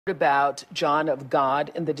About John of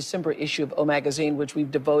God in the December issue of O Magazine, which we've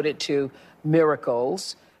devoted to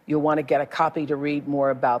miracles. You'll want to get a copy to read more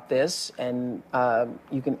about this, and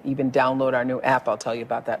you can even download our new app. I'll tell you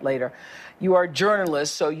about that later. You are a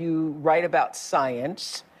journalist, so you write about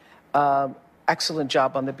science. Excellent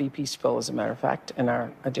job on the BP spill, as a matter of fact, in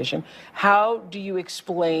our edition. How do you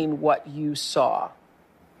explain what you saw?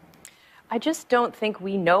 I just don't think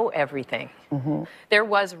we know everything. Mm-hmm. There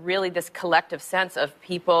was really this collective sense of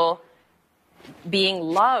people being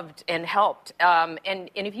loved and helped. And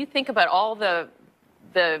if you think about all the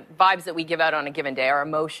vibes that we give out on a given day, our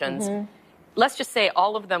emotions, let's just say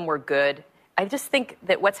all of them were good. I just think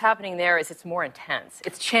that what's happening there is it's more intense.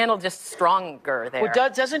 It's channeled just stronger there.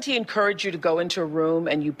 Well, doesn't he encourage you to go into a room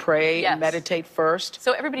and you pray and meditate first?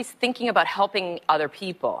 So everybody's thinking about helping other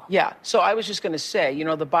people. Yeah. So I was just going to say, you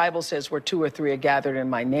know, the Bible says where 2 or 3 are gathered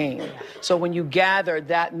in my name. So when you gather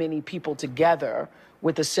that many people together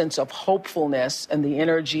with a sense of hopefulness and the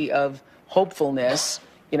energy of hopefulness,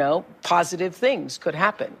 you know, positive things could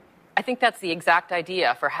happen. I think that's the exact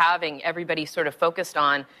idea for having everybody sort of focused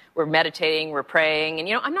on, we're meditating, we're praying. And,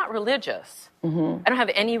 you know, I'm not religious. I don't have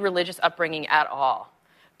any religious upbringing at all.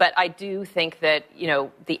 But I do think that, you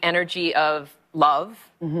know, the energy of love,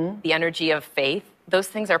 the energy of faith, those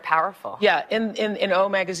things are powerful. Yeah. In O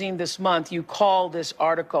Magazine this month, you call this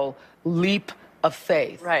article Leap of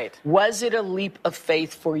Faith. Right. Was it a leap of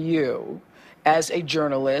faith for you as a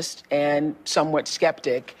journalist and somewhat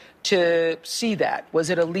skeptic to see that? Was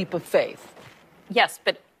it a leap of faith? Yes,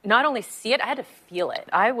 but not only see it, I had to feel it.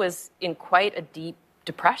 I was in quite a deep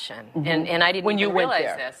depression, and I didn't even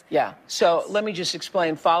realize this. Yeah. So let me just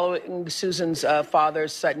explain. Following Susan's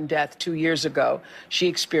father's sudden death 2 years ago, she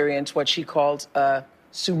experienced what she called a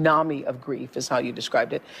tsunami of grief, is how you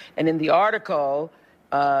described it. And in the article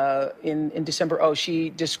in December,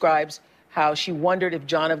 she describes how she wondered if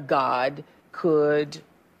John of God could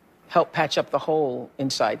help patch up the hole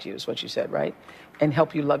inside you, is what you said, right? And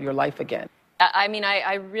help you love your life again. I mean,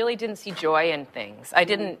 I really didn't see joy in things. I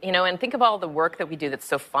didn't, you know, and think of all the work that we do that's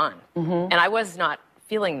so fun. And I was not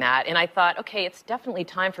feeling that. And I thought, okay, it's definitely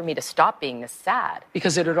time for me to stop being this sad.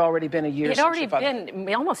 Because it had already been a year since it had already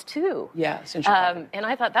been almost 2. Yeah, since your father. And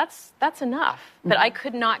I thought, that's enough. But I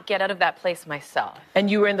could not get out of that place myself.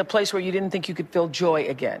 And you were in the place where you didn't think you could feel joy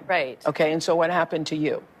again. Right. Okay, and so what happened to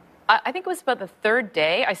you? I think it was about the 3rd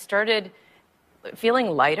day I started feeling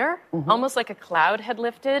lighter, almost like a cloud had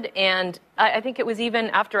lifted. And I think it was even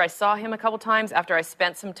after I saw him a couple times, after I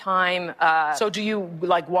spent some time. So do you,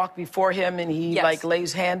 like, walk before him and he, like,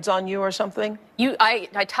 lays hands on you or something?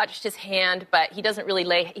 I touched his hand, but he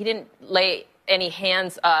didn't lay any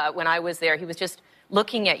hands when I was there. He was just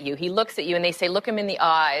looking at you. He looks at you, and they say, look him in the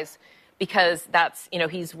eyes, because that's, you know,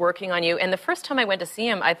 he's working on you. And the first time I went to see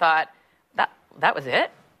him, I thought, that was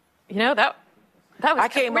it? You know, that was. I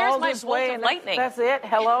came all this way and lightning. That's it.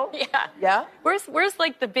 Hello. Yeah. Yeah. Where's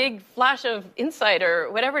like the big flash of insight or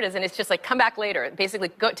whatever it is, and it's just like come back later. Basically,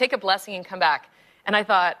 go take a blessing and come back. And I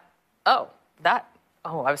thought, I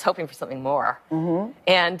was hoping for something more.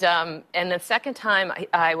 And the second time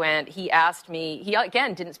I went, he asked me. He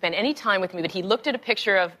again didn't spend any time with me, but he looked at a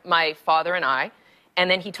picture of my father and I, and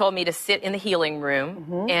then he told me to sit in the healing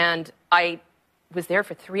room, and I was there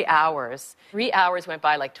for 3 hours. 3 hours went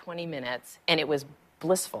by like 20 minutes, and it was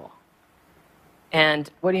blissful. And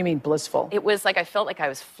what do you mean blissful? It was like I felt like I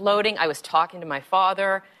was floating. I was talking to my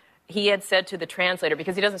father. He had said to the translator,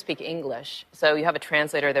 because he doesn't speak English, so you have a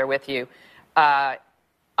translator there with you,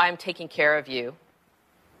 I'm taking care of you.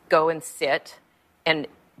 Go and sit and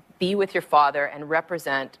be with your father and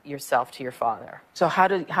represent yourself to your father. So how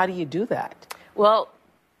do you do that? Well,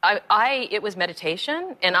 it was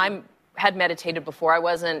meditation, and I had meditated before. I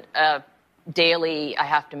wasn't a daily, I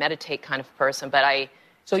have to meditate kind of person, but I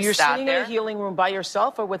So you're sitting in a healing room by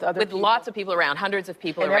yourself or with other people? With lots of people around, hundreds of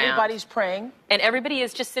people around. And everybody's praying? And everybody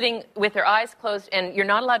is just sitting with their eyes closed, and you're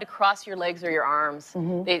not allowed to cross your legs or your arms.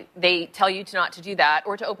 They tell you not to do that,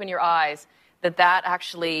 or to open your eyes, that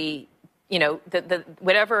actually, you know,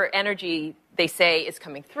 whatever energy they say is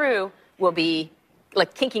coming through will be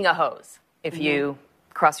like kinking a hose if you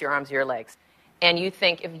cross your arms or your legs. And you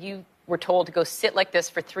think if you were told to go sit like this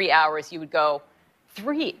for 3 hours, you would go,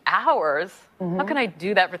 3 hours? How can I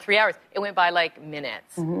do that for 3 hours? It went by like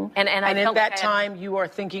minutes. And in that time, you are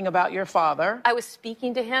thinking about your father? I was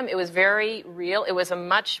speaking to him. It was very real. It was a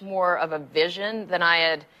much more of a vision than I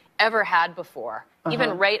had ever had before.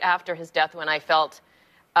 Even right after his death, when I felt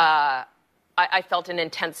an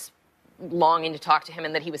intense longing to talk to him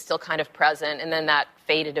and that he was still kind of present, and then that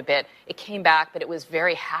faded a bit. It came back, but it was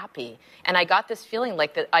very happy. And I got this feeling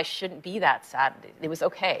like that I shouldn't be that sad. It was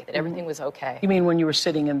okay, that everything was okay. You mean when you were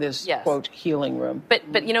sitting in this, yes. quote, healing room?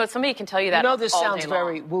 But you know, somebody can tell you that this all sounds day long.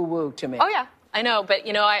 very woo-woo to me. Oh, yeah, I know. But,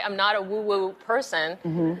 you know, I'm not a woo-woo person.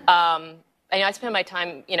 I spend my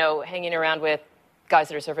time, you know, hanging around with guys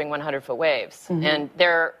that are surfing 100-foot waves. And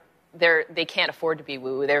they can't afford to be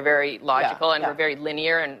woo. They're very logical and we're very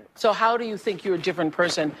linear. And so how do you think you're a different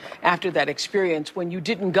person after that experience when you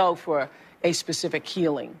didn't go for a specific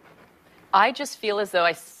healing? I just feel as though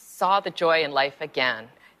I saw the joy in life again.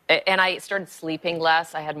 And I started sleeping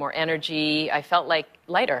less. I had more energy. I felt like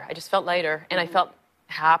lighter. I just felt lighter. And I felt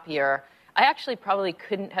happier. I actually probably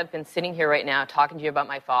couldn't have been sitting here right now talking to you about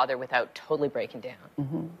my father without totally breaking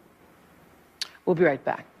down. We'll be right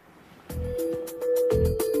back.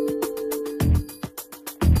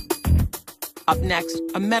 Up next,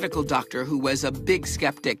 a medical doctor who was a big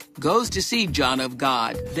skeptic goes to see John of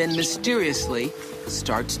God, then mysteriously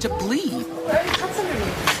starts to bleed.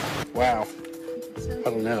 Wow. I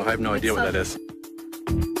don't know. I have no idea what that is.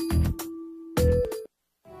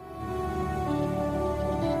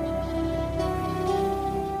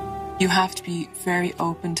 You have to be very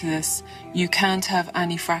open to this. You can't have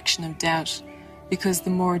any fraction of doubt, because the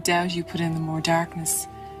more doubt you put in, the more darkness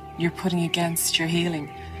you're putting against your healing.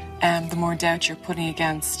 The more doubt you're putting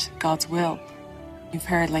against God's will. You've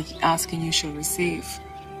heard, like, ask and you shall receive.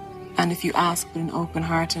 And if you ask with an open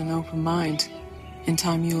heart and an open mind, in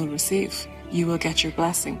time you will receive. You will get your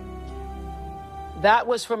blessing. That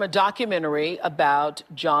was from a documentary about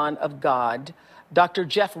John of God. Dr.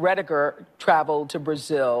 Jeff Rediger traveled to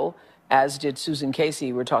Brazil, as did Susan Casey,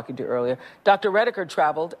 we were talking to earlier. Dr. Rediger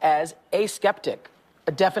traveled as a skeptic,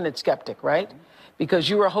 a definite skeptic, right? Because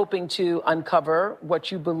you were hoping to uncover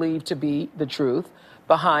what you believe to be the truth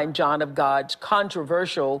behind John of God's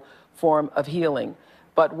controversial form of healing.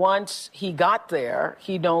 But once he got there,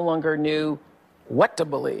 he no longer knew what to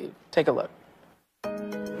believe. Take a look.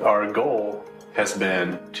 Our goal has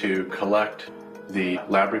been to collect the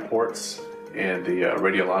lab reports and the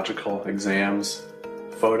radiological exams,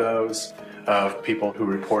 photos of people who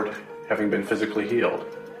report having been physically healed,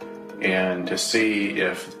 and to see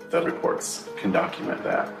if the reports can document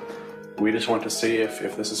that. We just want to see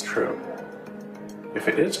if this is true. If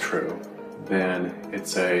it is true, then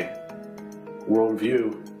it's a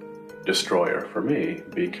worldview destroyer for me,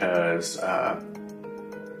 because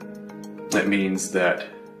it means that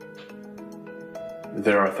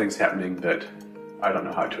there are things happening that I don't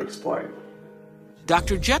know how to explain.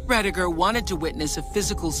 Dr. Jeff Rediger wanted to witness a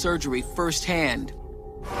physical surgery firsthand.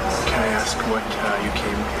 Can I ask what you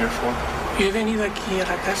came here for? Yo he venido aquí a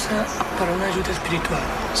la casa para una ayuda espiritual.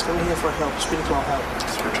 Just coming here for help, spiritual help.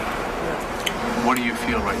 Spiritual. Yeah. What do you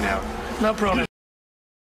feel right now? No problem.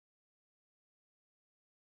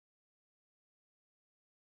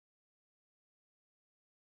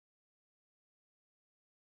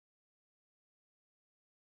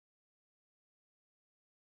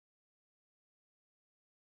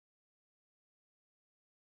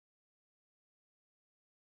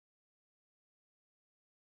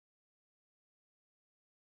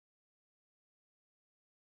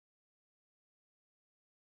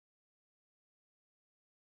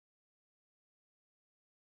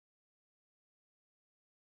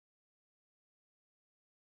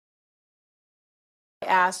 I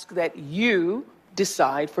ask that you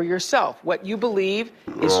decide for yourself what you believe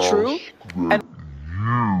is true. And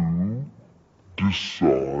you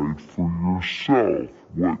decide for yourself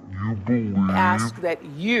what you believe. Ask that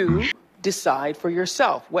you decide for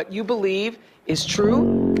yourself what you believe is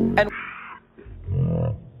true and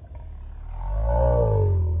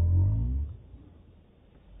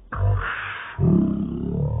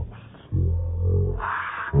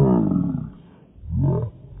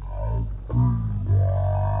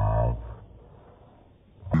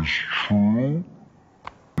is true,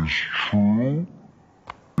 is true,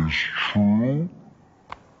 is true,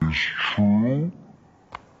 is true,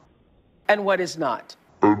 and what is not.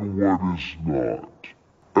 and what is not,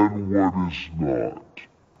 and what is not,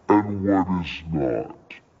 and what is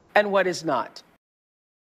not, And what is not.